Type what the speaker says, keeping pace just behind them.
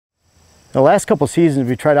The last couple seasons,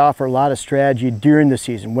 we try to offer a lot of strategy during the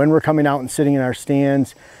season. When we're coming out and sitting in our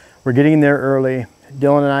stands, we're getting there early.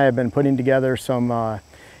 Dylan and I have been putting together some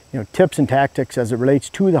tips and tactics as it relates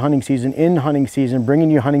to the hunting season, in hunting season, bringing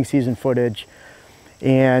you hunting season footage.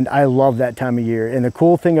 And I love that time of year. And the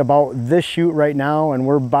cool thing about this shoot right now, and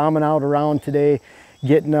we're bombing out around today,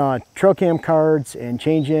 getting trail cam cards and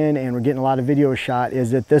changing, and we're getting a lot of video shot,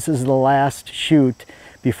 is that this is the last shoot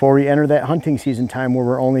before we enter that hunting season time where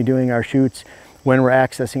we're only doing our shoots when we're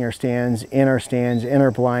accessing our stands, in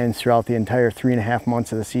our blinds throughout the entire 3.5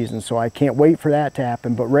 months of the season. So I can't wait for that to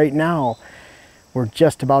happen. But right now, we're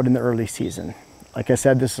just about in the early season. Like I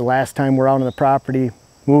said, this is the last time we're out on the property,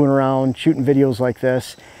 moving around, shooting videos like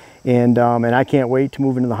this. And I can't wait to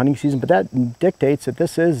move into the hunting season, but that dictates that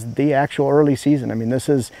this is the actual early season. I mean, this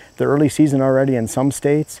is the early season already in some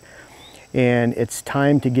states, and it's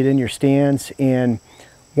time to get in your stands. And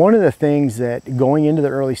one of the things that going into the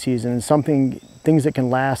early season is things that can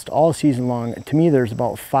last all season long. To me, there's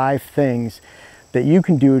about 5 things that you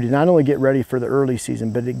can do to not only get ready for the early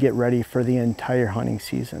season, but to get ready for the entire hunting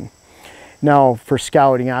season. Now, for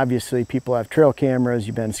scouting, obviously people have trail cameras,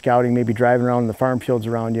 you've been scouting, maybe driving around in the farm fields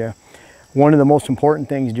around you. One of the most important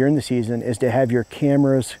things during the season is to have your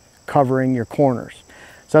cameras covering your corners.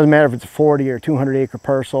 So it doesn't matter if it's a 40 or 200 acre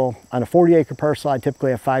parcel. On a 40 acre parcel, I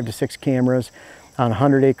typically have 5 to 6 cameras. On a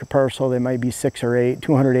 100 acre parcel, they might be 6 or 8.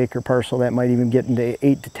 200 acre parcel, that might even get into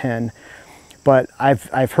 8 to 10. But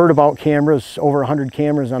I've heard about cameras, over 100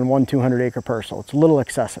 cameras on one 200 acre parcel. It's a little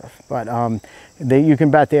excessive, but you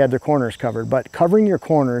can bet they have their corners covered. But covering your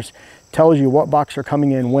corners tells you what bucks are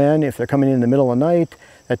coming in when. If they're coming in the middle of the night,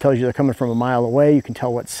 that tells you they're coming from a mile away. You can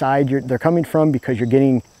tell what side they're coming from because you're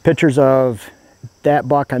getting pictures of that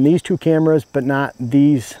buck on these 2 cameras, but not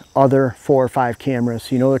these other 4 or 5 cameras.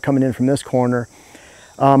 So you know they're coming in from this corner.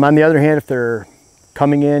 On the other hand, if they're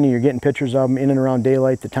coming in and you're getting pictures of them in and around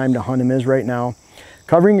daylight, the time to hunt them is right now.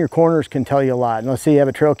 Covering your corners can tell you a lot. And let's say you have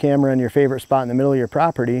a trail camera in your favorite spot in the middle of your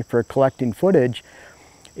property for collecting footage,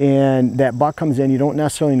 and that buck comes in, you don't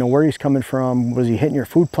necessarily know where he's coming from. Was he hitting your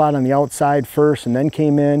food plot on the outside first and then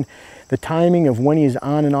came in? The timing of when he's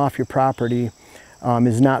on and off your property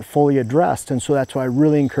is not fully addressed, and so that's why I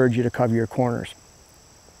really encourage you to cover your corners.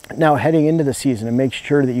 Now, heading into the season, and make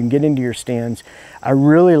sure that you can get into your stands, I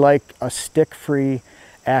really like a stick-free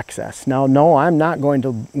access. Now, no, I'm not going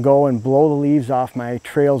to go and blow the leaves off my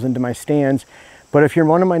trails into my stands, but if you're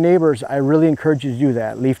one of my neighbors, I really encourage you to do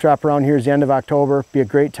that. Leaf drop around here is the end of October. Be a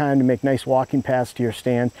great time to make nice walking paths to your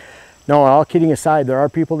stands. No, all kidding aside, there are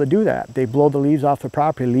people that do that. They blow the leaves off the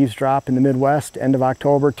property. Leaves drop in the Midwest, end of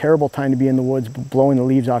October. Terrible time to be in the woods blowing the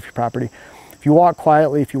leaves off your property. If you walk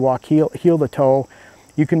quietly, if you walk heel to toe,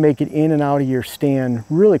 you can make it in and out of your stand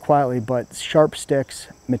really quietly, but sharp sticks,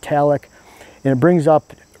 metallic, and it brings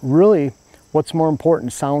up really what's more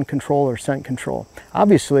important, sound control or scent control.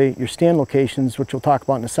 Obviously, your stand locations, which we'll talk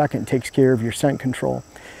about in a second, takes care of your scent control.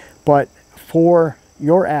 But for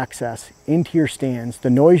your access into your stands, the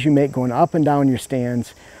noise you make going up and down your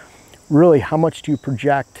stands, really how much do you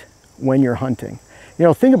project when you're hunting? You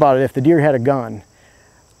know, think about it, if the deer had a gun,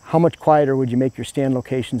 how much quieter would you make your stand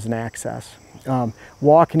locations and access?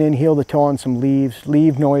 Walking in heel to toe on some leaves,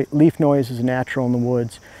 leaf noise is natural in the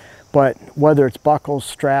woods, but whether it's buckles,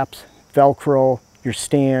 straps, Velcro, your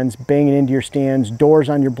stands, banging into your stands, doors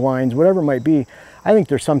on your blinds, whatever it might be, I think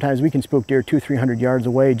there's sometimes we can spook deer 200-300 yards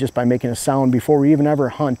away just by making a sound before we even ever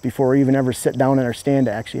hunt, before we even ever sit down in our stand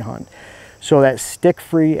to actually hunt. So that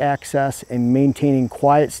stick-free access and maintaining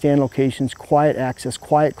quiet stand locations, quiet access,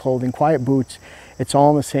 quiet clothing, quiet boots, it's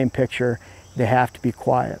all in the same picture. They have to be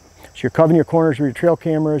quiet. So you're covering your corners with your trail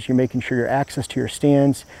cameras, you're making sure your access to your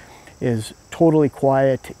stands is totally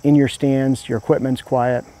quiet in your stands, your equipment's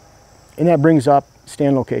quiet, and that brings up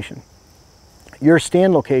stand location. Your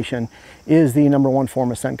stand location is the #1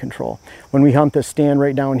 form of scent control. When we hunt this stand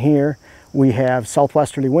right down here, we have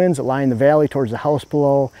southwesterly winds that lie in the valley towards the house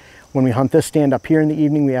below. When we hunt this stand up here in the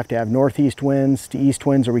evening, we have to have northeast winds to east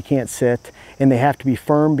winds or we can't sit, and they have to be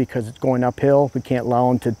firm because it's going uphill. We can't allow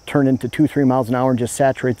them to turn into 2-3 miles an hour and just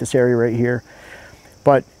saturate this area right here.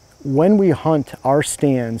 But when we hunt our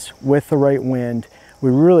stands with the right wind, we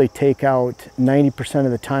really take out 90%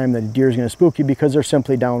 of the time that a deer is going to spook you because they're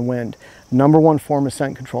simply downwind. #1 form of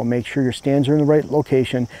scent control, make sure your stands are in the right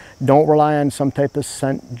location. Don't rely on some type of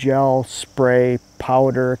scent gel, spray,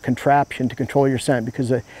 powder, contraption to control your scent,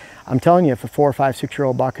 because I'm telling you, if a 4-, 5-,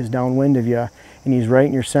 6-year-old buck is downwind of you and he's right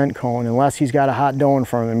in your scent cone, unless he's got a hot doe in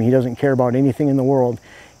front of him, he doesn't care about anything in the world,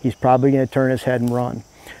 he's probably going to turn his head and run.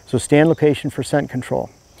 So stand location for scent control.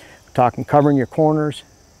 We're talking covering your corners,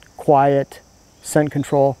 quiet, scent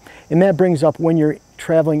control, and that brings up when you're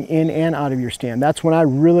traveling in and out of your stand. That's when I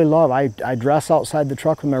really love. I dress outside the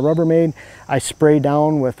truck with my Rubbermaid. I spray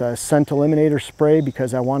down with a scent eliminator spray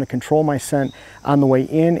because I want to control my scent on the way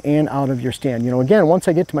in and out of your stand. You know, again, once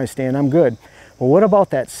I get to my stand, I'm good. Well, what about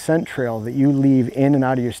that scent trail that you leave in and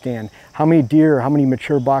out of your stand? How many deer or how many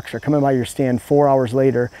mature bucks are coming by your stand 4 hours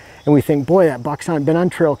later, and we think, boy, that buck's been on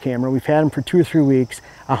trail camera. We've had him for 2 or 3 weeks.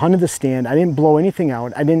 I hunted the stand. I didn't blow anything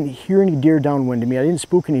out. I didn't hear any deer downwind of me. I didn't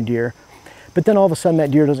spook any deer. But then all of a sudden that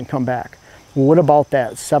deer doesn't come back. Well, what about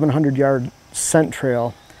that 700-yard scent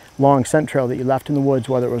trail, long scent trail that you left in the woods,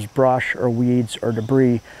 whether it was brush or weeds or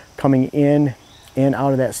debris, coming in and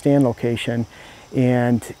out of that stand location?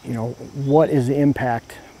 And you know, what is the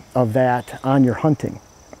impact of that on your hunting?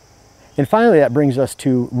 And finally, that brings us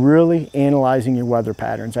to really analyzing your weather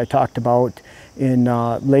patterns. I talked about in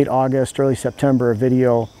late August, early September, a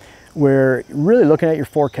video where really looking at your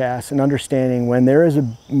forecast and understanding when there is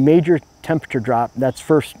a major temperature drop, that's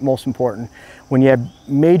first most important. When you have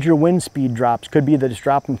major wind speed drops, could be that it's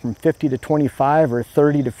dropping from 50 to 25 or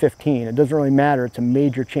 30 to 15. It doesn't really matter, it's a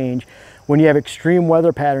major change. When you have extreme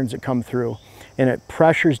weather patterns that come through, and it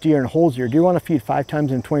pressures deer and holds deer. Deer want to feed 5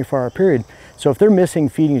 times in a 24-hour period. So if they're missing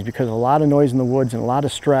feedings because of a lot of noise in the woods and a lot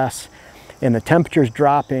of stress, and the temperature's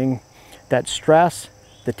dropping, that stress,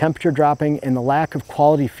 the temperature dropping, and the lack of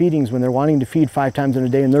quality feedings when they're wanting to feed 5 times in a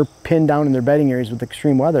day and they're pinned down in their bedding areas with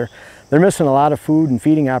extreme weather, they're missing a lot of food and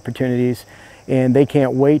feeding opportunities, and they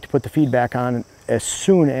can't wait to put the feed back on as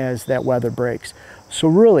soon as that weather breaks. So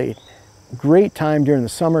really, great time during the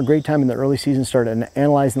summer, great time in the early season, start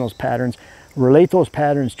analyzing those patterns. Relate those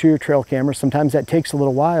patterns to your trail cameras. Sometimes that takes a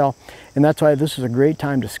little while, and that's why this is a great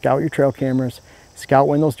time to scout your trail cameras, scout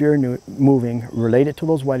when those deer are moving, relate it to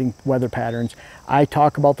those weather patterns. I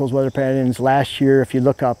talk about those weather patterns last year. If you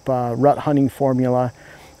look up rut hunting formula,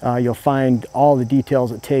 you'll find all the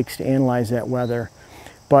details it takes to analyze that weather.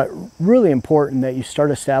 But really important that you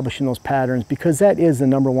start establishing those patterns, because that is the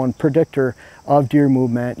 #1 predictor of deer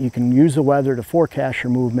movement. You can use the weather to forecast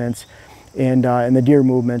your movements and the deer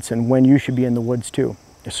movements and when you should be in the woods too.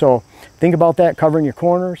 So think about that, covering your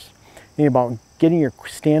corners. Think about getting your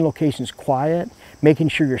stand locations quiet, making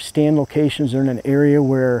sure your stand locations are in an area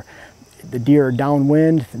where the deer are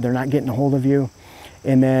downwind, they're not getting a hold of you.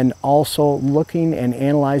 And then also looking and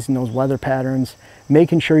analyzing those weather patterns,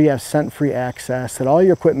 making sure you have scent-free access, that all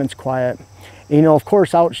your equipment's quiet. And, you know, of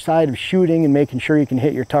course, outside of shooting and making sure you can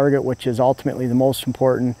hit your target, which is ultimately the most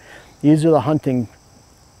important, these are the hunting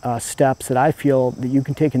steps that I feel that you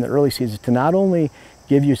can take in the early season to not only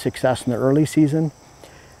give you success in the early season,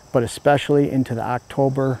 but especially into the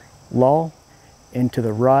October lull, into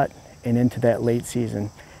the rut, and into that late season.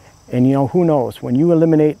 And you know, who knows, when you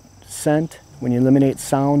eliminate scent, when you eliminate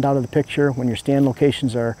sound out of the picture, when your stand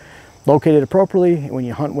locations are located appropriately, when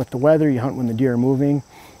you hunt with the weather, you hunt when the deer are moving,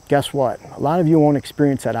 guess what? A lot of you won't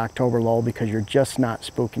experience that October lull because you're just not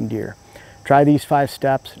spooking deer. Try these 5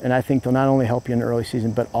 steps, and I think they'll not only help you in the early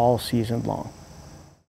season, but all season long.